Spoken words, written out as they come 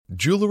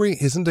Jewelry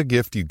isn't a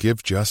gift you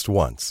give just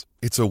once.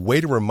 It's a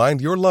way to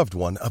remind your loved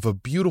one of a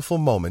beautiful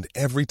moment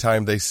every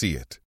time they see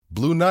it.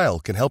 Blue Nile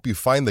can help you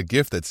find the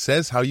gift that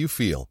says how you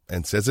feel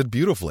and says it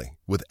beautifully,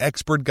 with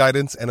expert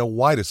guidance and a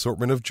wide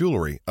assortment of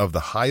jewelry of the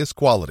highest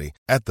quality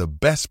at the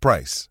best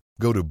price.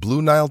 Go to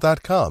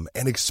BlueNile.com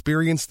and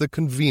experience the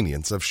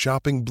convenience of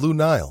shopping Blue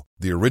Nile,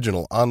 the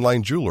original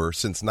online jeweler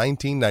since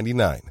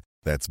 1999.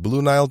 That's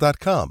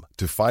BlueNile.com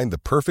to find the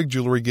perfect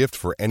jewelry gift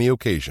for any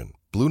occasion.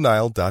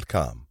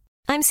 BlueNile.com.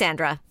 I'm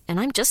Sandra, and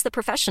I'm just the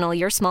professional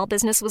your small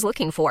business was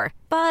looking for.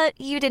 But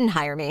you didn't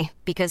hire me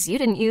because you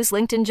didn't use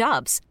LinkedIn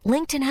Jobs.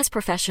 LinkedIn has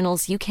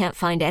professionals you can't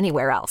find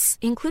anywhere else,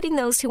 including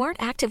those who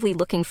aren't actively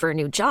looking for a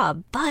new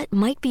job, but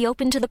might be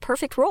open to the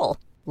perfect role,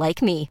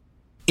 like me.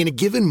 In a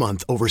given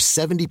month, over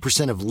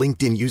 70% of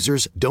LinkedIn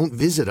users don't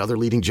visit other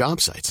leading job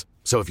sites.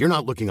 So if you're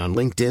not looking on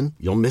LinkedIn,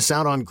 you'll miss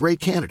out on great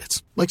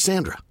candidates like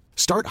Sandra.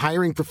 Start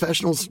hiring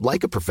professionals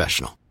like a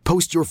professional.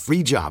 Post your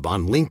free job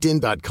on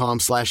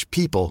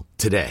linkedin.com/people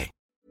today.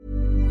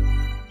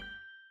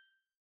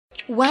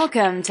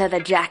 Welcome to the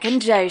Jack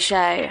and Joe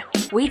Show.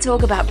 We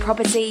talk about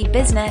property,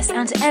 business,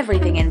 and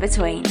everything in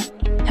between.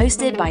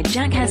 Hosted by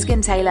Jack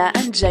Heskin-Taylor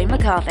and Joe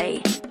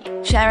McCarthy.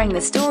 Sharing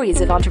the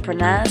stories of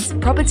entrepreneurs,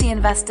 property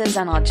investors,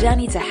 and our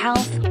journey to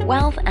health,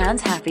 wealth, and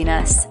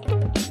happiness.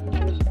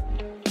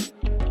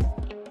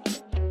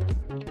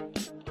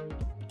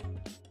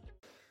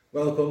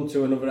 Welcome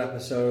to another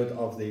episode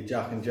of the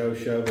Jack and Joe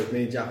Show with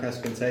me, Jack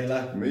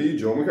Heskin-Taylor. Me,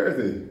 Joe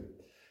McCarthy.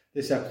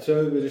 This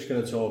episode, we're just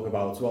going to talk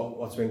about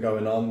what's been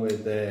going on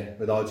with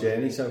our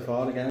journey so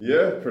far again.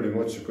 Yeah, pretty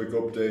much a quick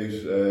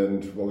update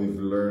and what we've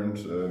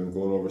learned,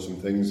 going over some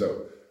things that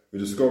we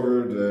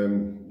discovered,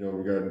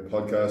 regarding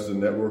podcasts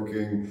and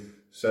networking,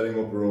 setting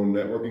up our own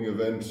networking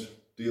event,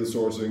 deal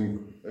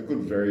sourcing, a good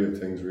variety of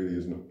things really,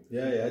 isn't it?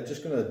 Yeah,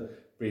 just going to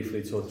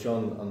briefly touch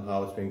on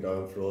how it's been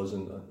going for us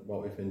and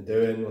what we've been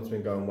doing, what's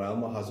been going well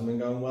and what hasn't been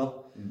going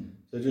well.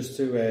 So just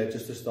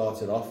to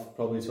start it off,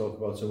 probably talk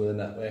about some of the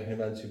networking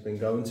events we've been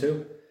going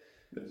to.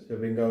 Yes. So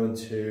we've been going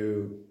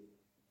to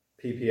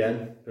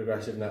PPN,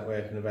 Progressive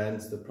Networking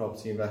Events, the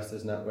Property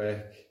Investors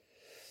Network,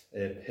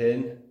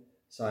 PIN,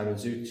 Simon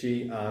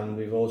Zucchi, and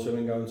we've also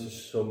been going to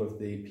some of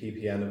the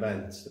PPN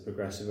events, the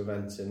progressive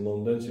events in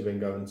London. So we've been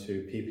going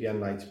to PPN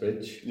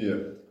Knightsbridge. Yeah.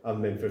 I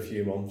haven't been for a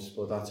few months,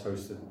 but that's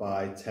hosted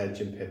by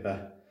Tej and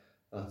Pippa.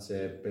 That's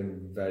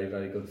been very,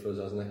 very good for us,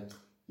 hasn't it?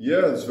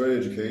 Yeah, it's very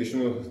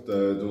educational.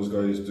 Those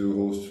guys do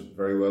host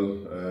very well.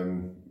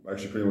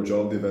 Actually, pretty much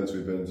all the events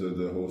we've been to,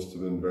 the hosts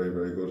have been very,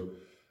 very good.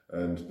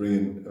 And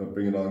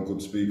bringing on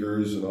good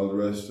speakers and all the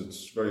rest,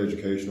 it's very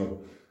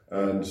educational.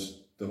 And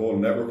the whole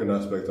networking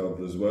aspect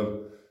of it as well,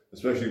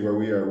 especially where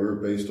we are, we're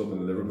based up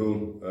in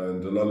Liverpool,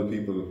 and a lot of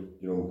people,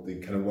 they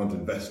kind of want to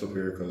invest up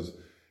here because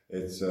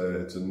it's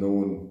a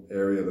known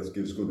area that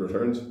gives good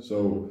returns.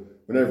 So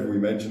whenever we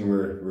mention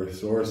we're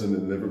sourcing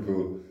in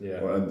Liverpool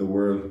and the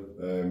world,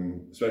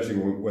 especially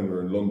when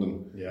we're in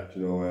London,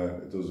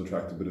 it does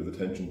attract a bit of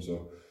attention.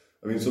 So,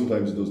 I mean,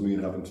 sometimes it does mean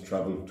having to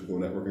travel to go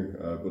networking,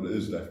 but it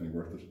is definitely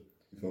worth it.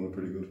 We found it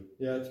pretty good.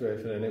 Yeah, it's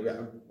worth it.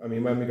 I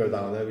mean, when we go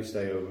down there, we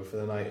stay over for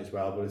the night as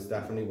well, but it's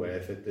definitely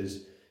worth it.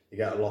 You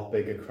get a lot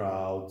bigger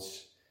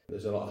crowds.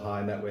 There's a lot of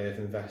high net worth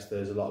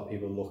investors, a lot of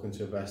people looking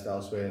to invest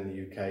elsewhere in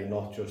the UK,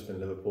 not just in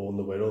Liverpool and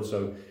the Wirral.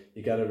 So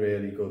you get a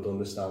really good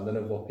understanding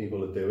of what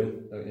people are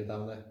doing, don't you,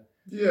 down there?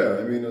 Yeah,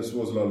 I mean, I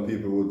suppose a lot of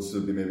people would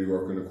still be maybe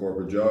working a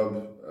corporate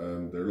job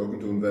and they're looking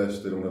to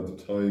invest, they don't have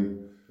the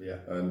time. Yeah.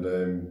 And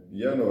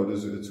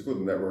it's a good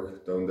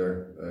network down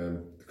there.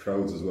 The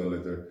crowds as well,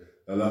 like they're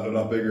a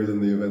lot bigger than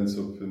the events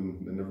up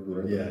in Liverpool,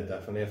 right? Yeah,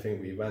 definitely. I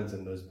think we went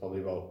and there was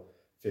probably about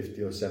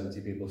 50 or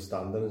 70 people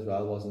standing as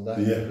well, wasn't there?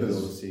 Yeah.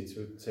 All the seats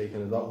were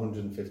taken, about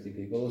 150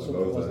 people or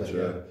something, wasn't it?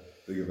 Yeah.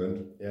 Big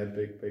event. Yeah,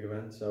 big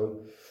event.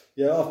 So,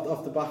 yeah,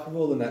 off the back of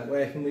all the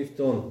networking we've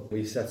done,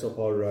 we set up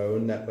our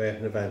own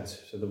networking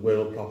event. So the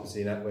Wirral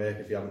Property Network,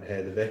 if you haven't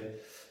heard of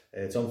it,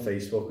 it's on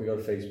Facebook. We got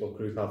a Facebook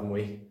group, haven't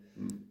we?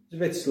 It's a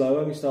bit slow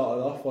when we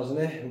started off, wasn't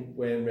it?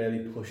 We weren't really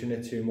pushing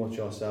it too much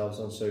ourselves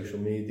on social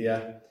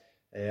media.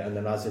 And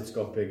then as it's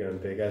got bigger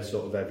and bigger,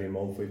 sort of every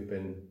month we've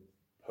been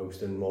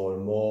posting more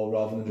and more,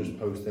 rather than just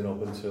posting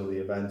up until the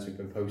events. We've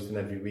been posting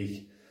every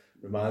week,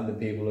 reminding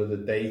people of the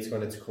date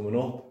when it's coming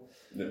up.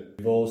 Yeah.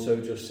 We've also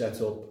just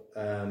set up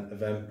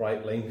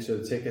Eventbrite link, so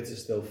the tickets are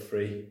still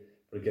free,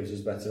 but it gives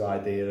us a better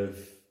idea of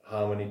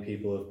how many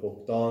people have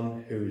booked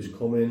on, who's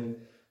coming.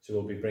 So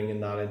we'll be bringing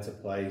that into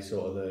play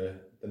sort of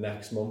the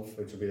next month,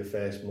 which will be the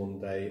first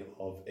Monday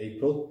of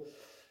April.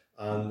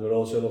 And we're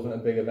also looking at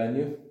a bigger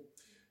venue.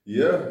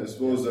 Yeah, I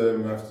suppose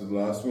after the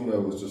last one,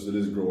 it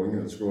is growing,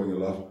 it's growing a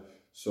lot.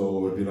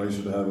 So it'd be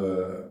nicer to have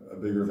a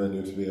bigger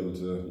venue to be able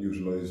to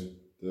utilise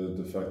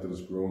the fact that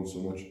it's grown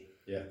so much.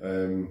 Yeah.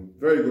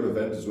 Very good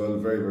event as well,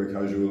 very, very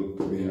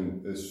casual. I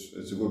mean,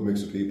 it's a good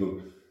mix of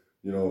people,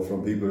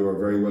 from people who are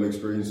very well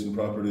experienced in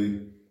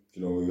property.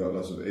 We got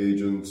lots of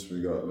agents,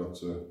 we got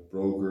lots of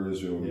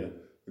brokers,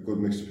 a good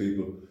mix of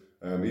people.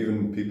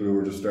 Even people who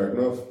are just starting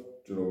off,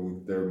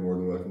 they're more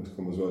than welcome to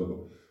come as well. But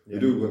we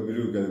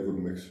do get a good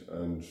mix,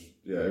 and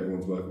yeah,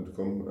 everyone's welcome to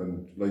come.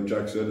 And like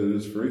Jack said, it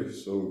is free,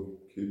 so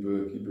keep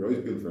your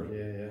eyes peeled for it.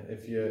 Yeah.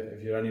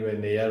 If you're anywhere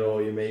near,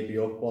 or you may be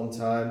up one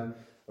time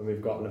when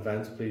we've got an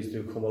event, please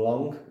do come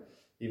along.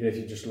 Even if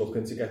you're just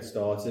looking to get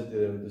started,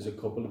 there's a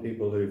couple of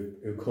people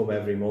who come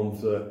every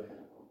month that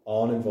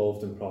aren't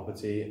involved in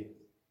property,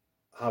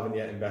 haven't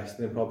yet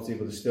invested in property,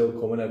 but they're still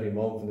coming every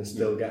month and they're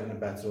still getting a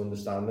better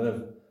understanding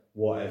of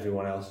what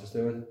everyone else is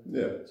doing.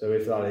 Yeah. So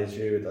if that is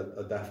you,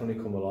 I'd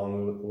definitely come along.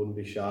 I wouldn't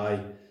be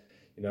shy.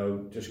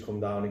 Just come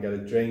down and get a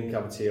drink,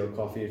 have a tea or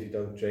coffee if you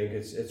don't drink.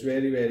 It's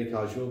really, really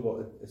casual,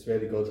 but it's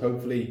really good.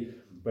 Hopefully,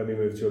 when we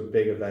move to a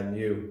bigger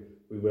venue,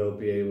 we will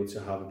be able to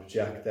have a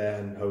projector,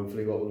 and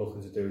hopefully what we're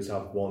looking to do is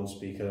have one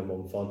speaker a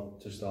month on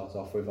to start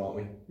off with, aren't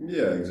we?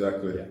 Yeah,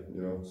 exactly.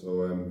 Yeah. So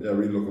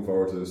really looking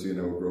forward to seeing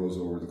how it grows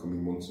over the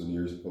coming months and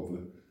years,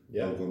 hopefully.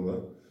 Yeah. All going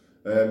well.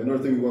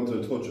 Another thing we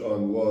wanted to touch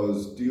on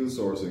was deal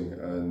sourcing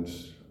and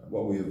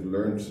what we have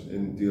learned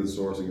in deal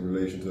sourcing in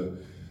relation to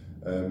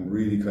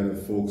really kind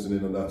of focusing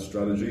in on that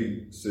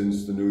strategy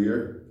since the new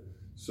year.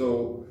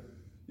 So,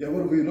 yeah,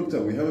 what have we looked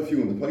at? We have a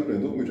few in the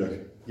pipeline, don't we, Jack?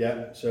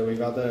 Yeah, so we've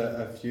had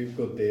a few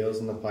good deals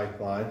in the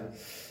pipeline.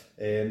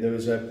 There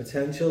was a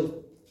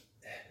potential,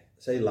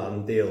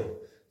 land deal.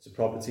 It's a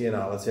property in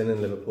Allerton,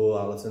 in Liverpool.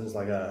 Allerton's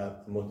like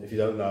if you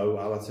don't know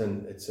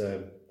Allerton, it's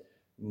a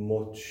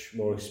much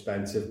more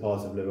expensive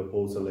part of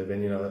Liverpool to live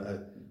in.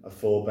 A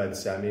 4-bed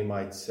semi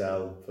might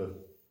sell for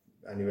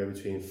anywhere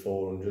between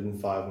 400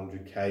 and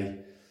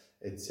 500k.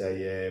 It's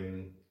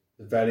a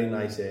very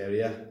nice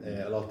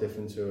area, a lot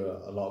different to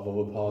a lot of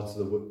other parts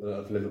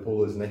of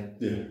Liverpool, isn't it?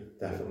 Yeah,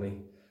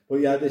 definitely. But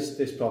yeah,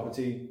 this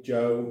property,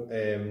 Joe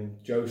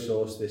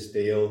sourced this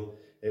deal.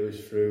 It was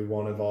through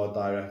one of our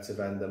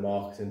direct-to-vendor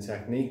marketing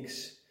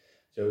techniques.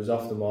 So it was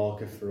off the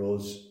market for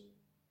us.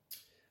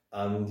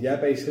 And yeah,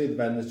 basically the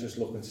vendor's just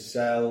looking to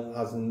sell,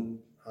 hasn't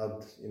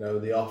had,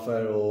 the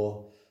offer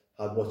or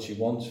had what she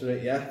wants for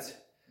it yet.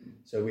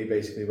 So we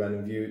basically went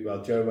and viewed,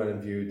 Joe went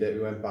and viewed it.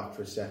 We went back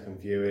for a second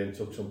viewing,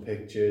 took some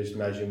pictures,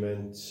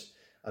 measurements.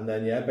 And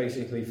then,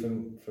 basically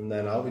from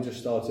then out, we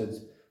just started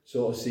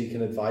sort of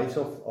seeking advice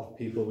of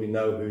people we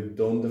know who'd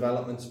done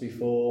developments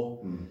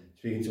before,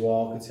 speaking to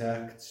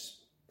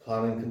architects,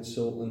 planning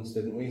consultants,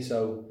 didn't we?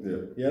 So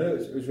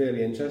it was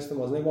really interesting,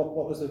 wasn't it?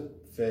 What was the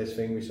first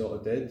thing we sort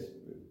of did?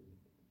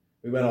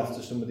 We went off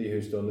to somebody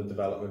who's done the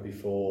development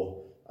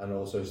before and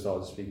also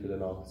started to speak with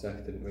an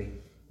architect, didn't we?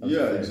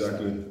 Yeah,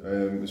 exactly.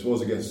 I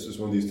suppose it's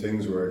one of these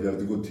things where if you have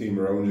the good team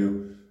around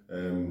you,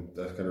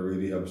 that kind of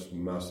really helps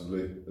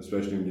massively,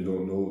 especially when you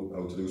don't know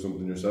how to do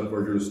something yourself,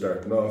 or if you're just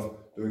starting off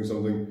doing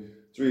something.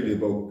 It's really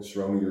about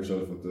surrounding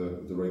yourself with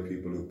the right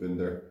people who've been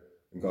there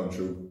and gone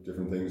through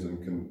different things, and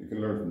you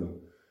can learn from them.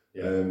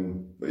 Yeah.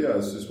 But yeah,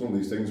 it's just one of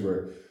these things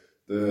where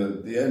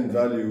the end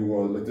value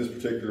was, like this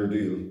particular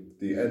deal,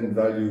 the end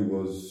value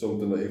was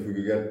something like if we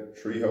could get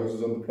 3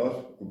 houses on the plot,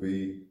 it would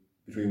be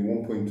between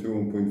 1.2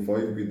 and 1.5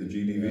 would be the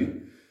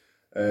GDV.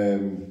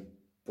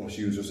 But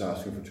she was just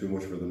asking for too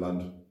much for the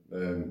land.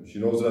 She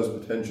knows it has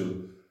potential,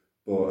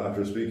 but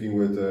after speaking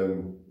with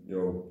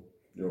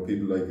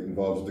people like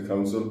involved with the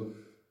council,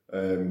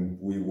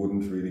 we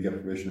wouldn't really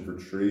get permission for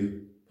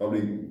 3.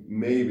 Probably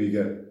maybe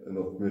get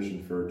enough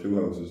permission for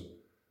 2 houses.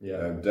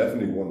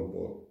 Definitely 1,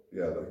 but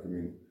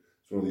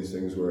it's one of these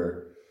things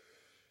where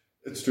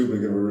it's too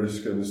big of a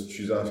risk and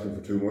she's asking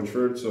for too much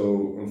for it.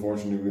 So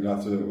unfortunately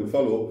we'll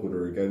follow up with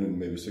her again in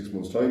maybe 6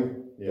 months'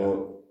 time.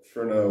 But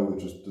for now,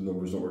 just the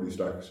numbers don't really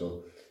stack.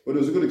 So, but it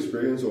was a good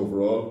experience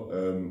overall.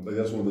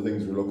 That's one of the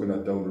things we're looking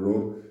at down the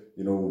road.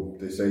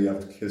 They say you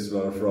have to kiss a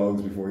lot of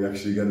frogs before you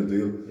actually get a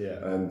deal.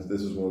 And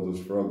this is one of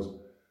those frogs.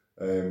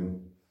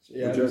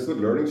 But just good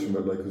learnings from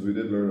it, because we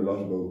did learn a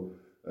lot about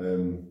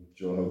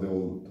how the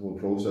whole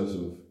process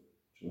of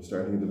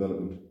starting a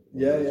development.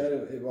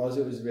 It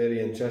was really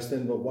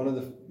interesting. But one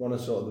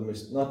of sort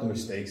of not the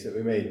mistakes that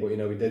we made, but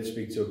we did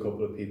speak to a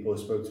couple of people.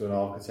 Spoke to an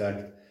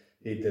architect.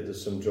 He did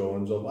us some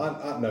drawings up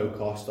at no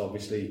cost,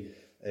 obviously.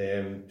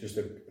 Just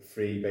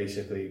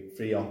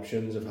free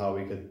options of how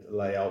we could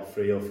lay out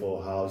 3 or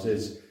 4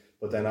 houses.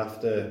 But then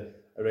after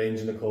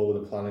arranging a call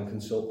with a planning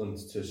consultant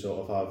to sort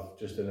of have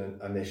just an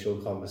initial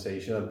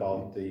conversation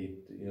about the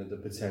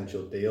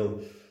potential deal.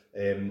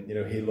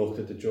 He looked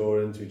at the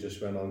drawings. We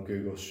just went on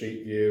Google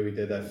Street View. We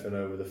did everything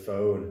over the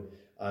phone,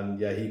 and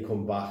he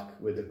come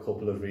back with a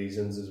couple of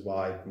reasons as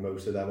why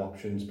most of them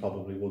options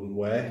probably wouldn't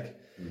work,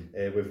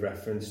 with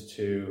reference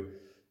to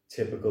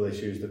typical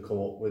issues that come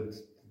up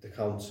with the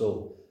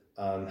council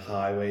and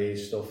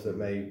highways, stuff that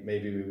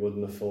maybe we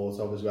wouldn't have thought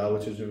of as well,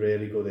 which was a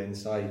really good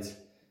insight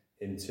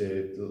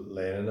into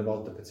learning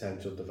about the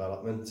potential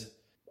development.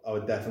 I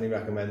would definitely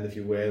recommend, if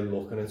you were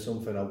looking at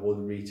something, I would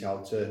reach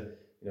out to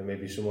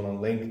maybe someone on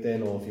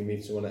LinkedIn, or if you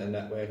meet someone at a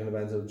networking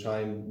event, I would try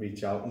and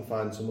reach out and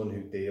find someone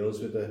who deals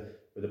with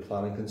a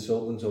planning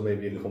consultant, or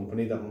maybe a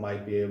company that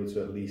might be able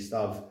to at least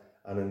have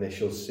an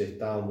initial sit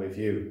down with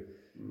you,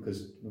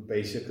 because we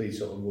basically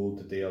sort of ruled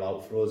the deal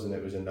out for us and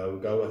it was a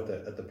no-go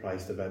at the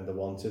price the vendor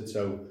wanted.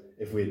 So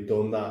if we had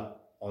done that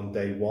on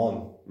day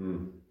one,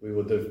 we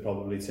would have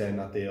probably turned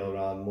that deal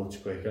around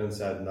much quicker and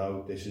said,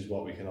 no, this is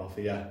what we can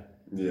offer you.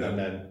 Yeah. And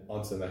then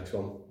on to the next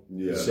one.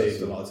 Yeah. It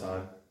saved a lot of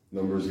time.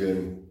 Numbers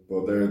game.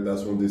 But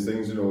that's one of these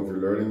things, if you're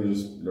learning, you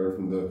just learn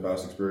from the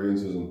past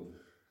experiences and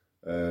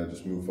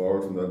just move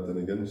forward from that then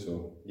again.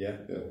 So yeah,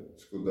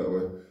 it's good that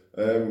way.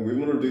 We have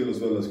another deal as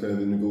well that's kind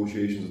of in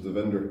negotiations with the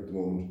vendor at the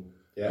moment.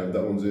 Yeah.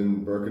 That one's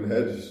in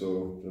Birkenhead, so do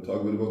you want to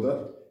talk a bit about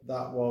that?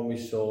 That one we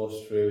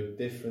sourced through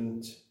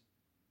different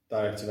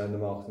direct-to-vendor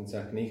marketing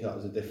technique. That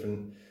was a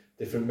different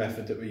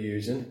method that we're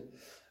using.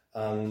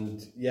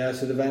 And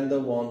so the vendor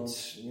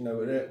wants,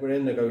 we're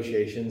in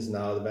negotiations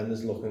now. The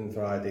vendor's looking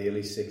for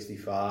ideally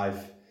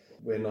 65.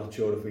 We're not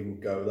sure if we can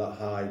go that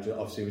high.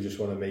 Obviously, we just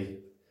want to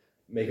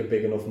make a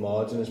big enough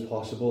margin as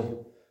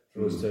possible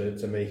for us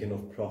to make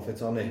enough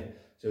profit on it.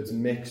 So it's a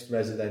mixed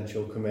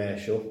residential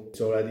commercial.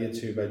 It's already a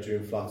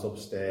 2-bedroom flat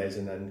upstairs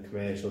and then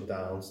commercial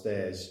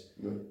downstairs.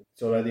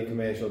 It's already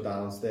commercial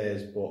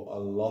downstairs, but a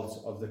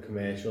lot of the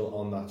commercial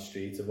on that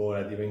street have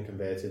already been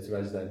converted to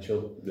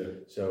residential.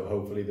 So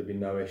hopefully there'll be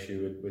no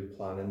issue with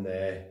planning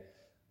there.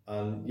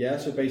 And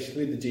so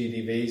basically the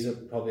GDVs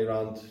are probably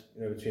around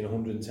between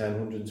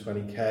 110,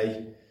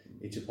 120k.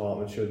 Each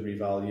apartment should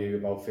revalue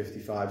about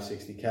 55,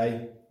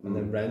 60k, and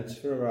then rent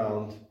for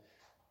around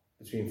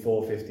between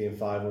 450 and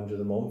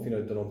 500 a month,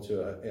 done up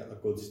to a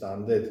good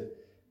standard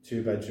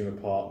 2-bedroom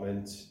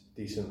apartment,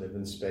 decent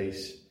living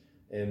space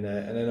in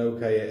an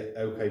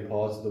okay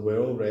part of the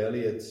world. Really,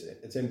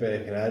 it's in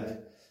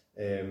Birkenhead,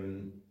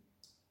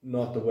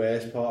 not the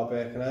worst part of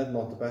Birkenhead,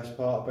 not the best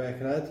part of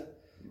Birkenhead.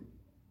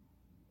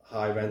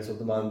 High rental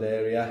demand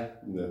area,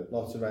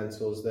 lots of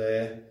rentals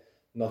there,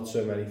 not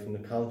so many from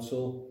the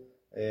council.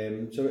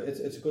 So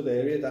it's a good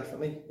area,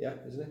 definitely,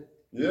 isn't it?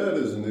 Yeah, it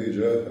is indeed,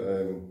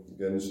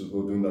 again, it's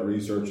about doing that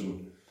research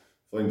and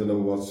finding out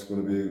what's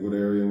going to be a good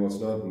area and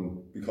what's not.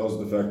 And because of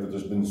the fact that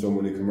there's been so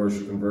many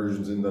commercial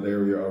conversions in that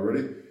area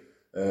already,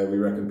 we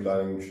reckon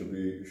planning should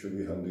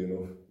be handy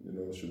enough.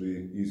 It should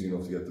be easy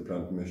enough to get the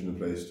plan permission in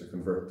place to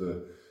convert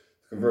the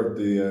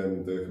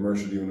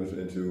commercial unit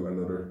into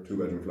another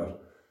 2-bedroom flat.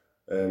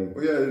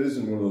 But it is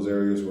in one of those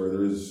areas where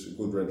there is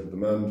good rental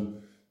demand.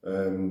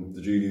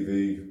 The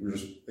GDV, we're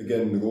just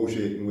again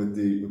negotiating with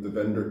the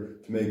vendor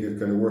to make it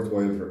kind of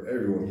worthwhile for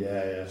everyone.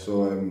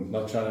 So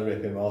not trying to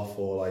rip him off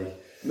or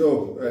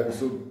no.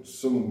 So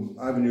some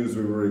avenues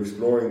we were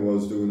exploring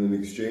was doing an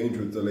exchange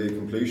with delayed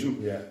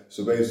completion.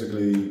 So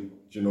basically,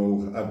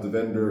 have the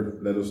vendor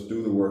let us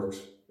do the works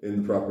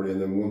in the property,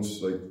 and then once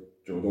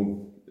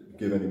don't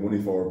give any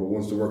money for it, but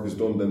once the work is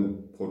done,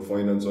 then put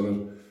finance on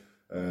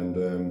it, and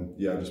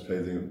just pay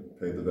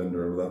the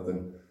vendor over that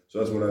then. So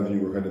that's one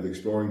avenue we're kind of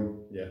exploring.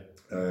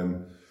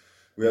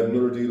 We had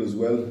another deal as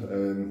well.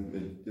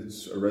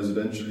 It's a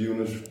residential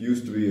unit.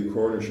 Used to be a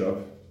corner shop.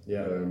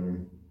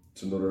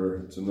 It's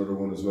another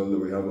one as well that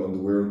we have on the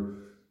Wirral.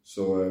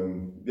 So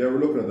we're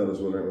looking at that as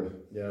well, aren't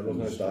we?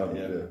 Looking at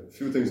that. A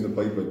few things in the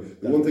pipeline.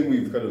 The one thing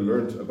we've kind of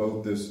learned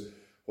about this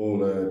whole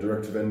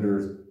direct to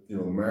vendor,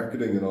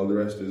 marketing and all the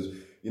rest is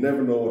you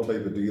never know what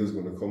type of deal is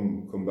going to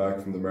come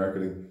back from the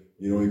marketing.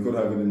 You could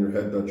have it in your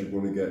head that you're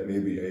going to get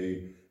maybe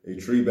a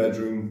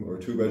 3-bedroom or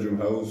 2-bedroom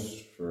house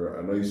for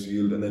a nice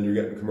yield, and then you're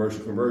getting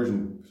commercial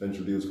conversion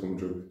potential deals coming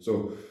through.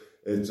 So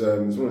it's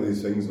one of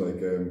these things if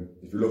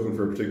you're looking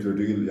for a particular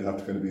deal, you have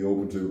to kind of be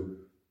open to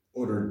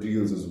other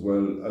deals as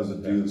well as a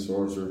deal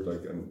sourcer,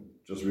 and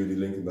just really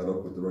linking that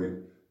up with the right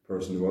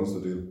person who wants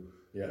the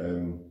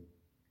deal.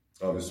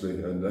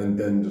 Obviously, and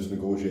then just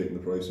negotiating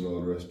the price and all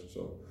the rest.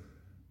 So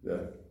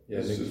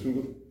it's been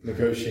good.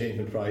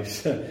 Negotiating the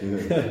price.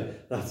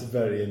 That's a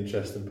very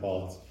interesting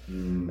part,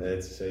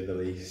 to say the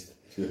least.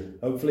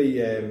 Hopefully,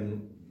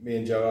 me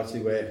and Joe are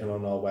actually working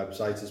on our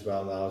website as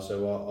well now,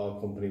 so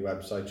our company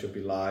website should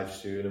be live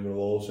soon, and we'll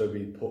also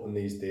be putting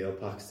these deal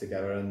packs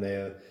together, and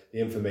the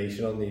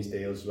information on these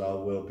deals as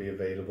well will be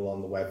available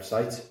on the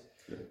website.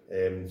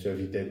 So if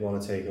you did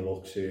want to take a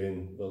look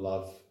soon,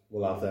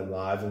 we'll have them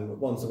live, and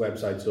once the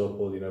website's up,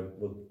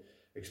 we'll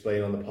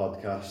explain on the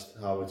podcast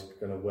how it's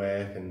going to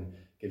work and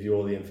give you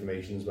all the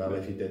information as well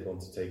if you did want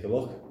to take a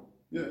look.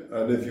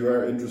 And if you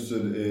are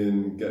interested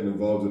in getting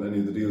involved in any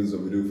of the deals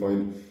that we do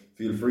find,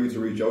 feel free to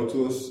reach out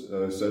to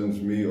us,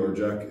 send me or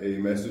Jack a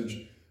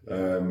message,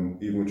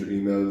 even with your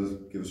email,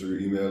 give us your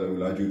email and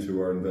we'll add you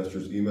to our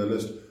investors email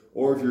list.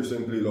 Or if you're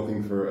simply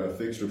looking for a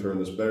fixed return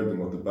that's better than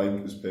what the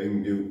bank is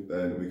paying you,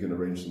 then we can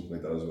arrange something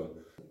like that as well.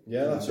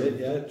 That's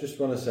it. Just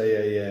want to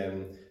say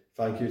a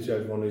thank you to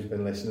everyone who's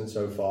been listening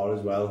so far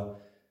as well.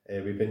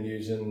 We've been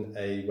using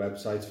a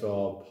website for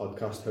our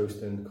podcast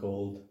hosting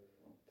called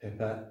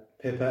Pippa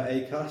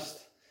Acast.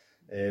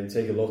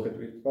 Take a look at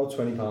about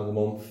 £20 a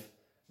month.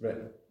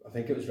 I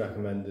think it was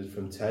recommended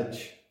from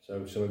Tej,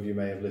 so some of you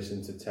may have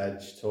listened to Tej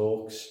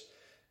Talks.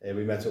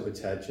 We met up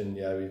with Tej and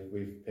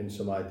we've pinned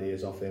some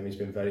ideas off him. He's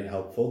been very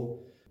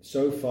helpful.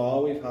 So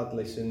far we've had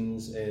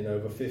listens in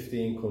over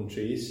 15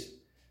 countries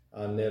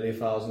and nearly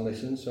 1,000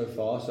 listens so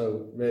far,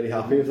 so really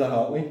happy with that,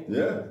 aren't we?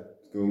 Yeah,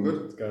 it's going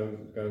good. It's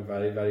going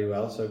very, very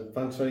well, so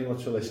thanks very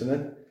much for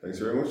listening. Thanks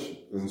very much,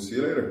 and see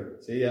you later.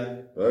 See ya.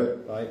 Bye.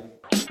 Bye.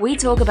 We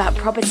talk about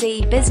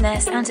property,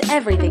 business, and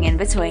everything in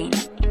between.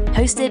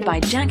 Hosted by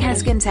Jack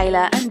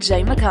Heskin-Taylor and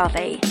Joe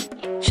McCarthy.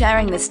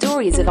 Sharing the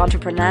stories of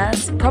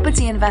entrepreneurs,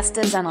 property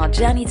investors, and our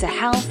journey to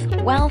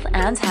health, wealth,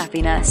 and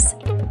happiness.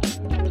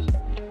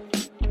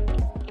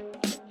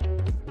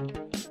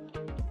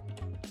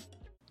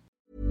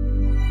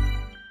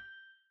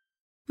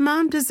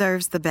 Mom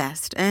deserves the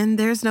best, and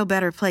there's no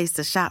better place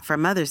to shop for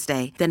Mother's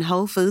Day than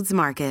Whole Foods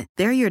Market.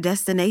 They're your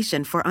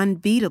destination for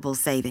unbeatable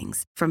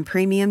savings, from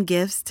premium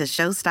gifts to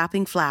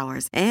show-stopping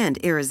flowers and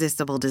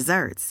irresistible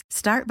desserts.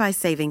 Start by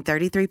saving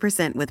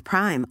 33% with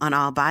Prime on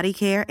all body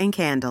care and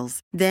candles.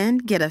 Then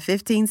get a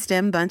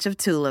 15-stem bunch of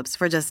tulips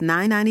for just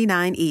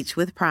 $9.99 each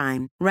with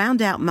Prime.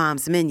 Round out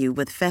Mom's menu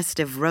with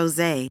festive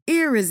rosé,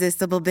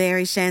 irresistible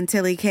berry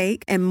chantilly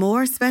cake, and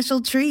more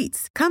special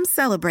treats. Come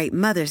celebrate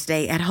Mother's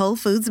Day at Whole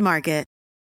Foods Market.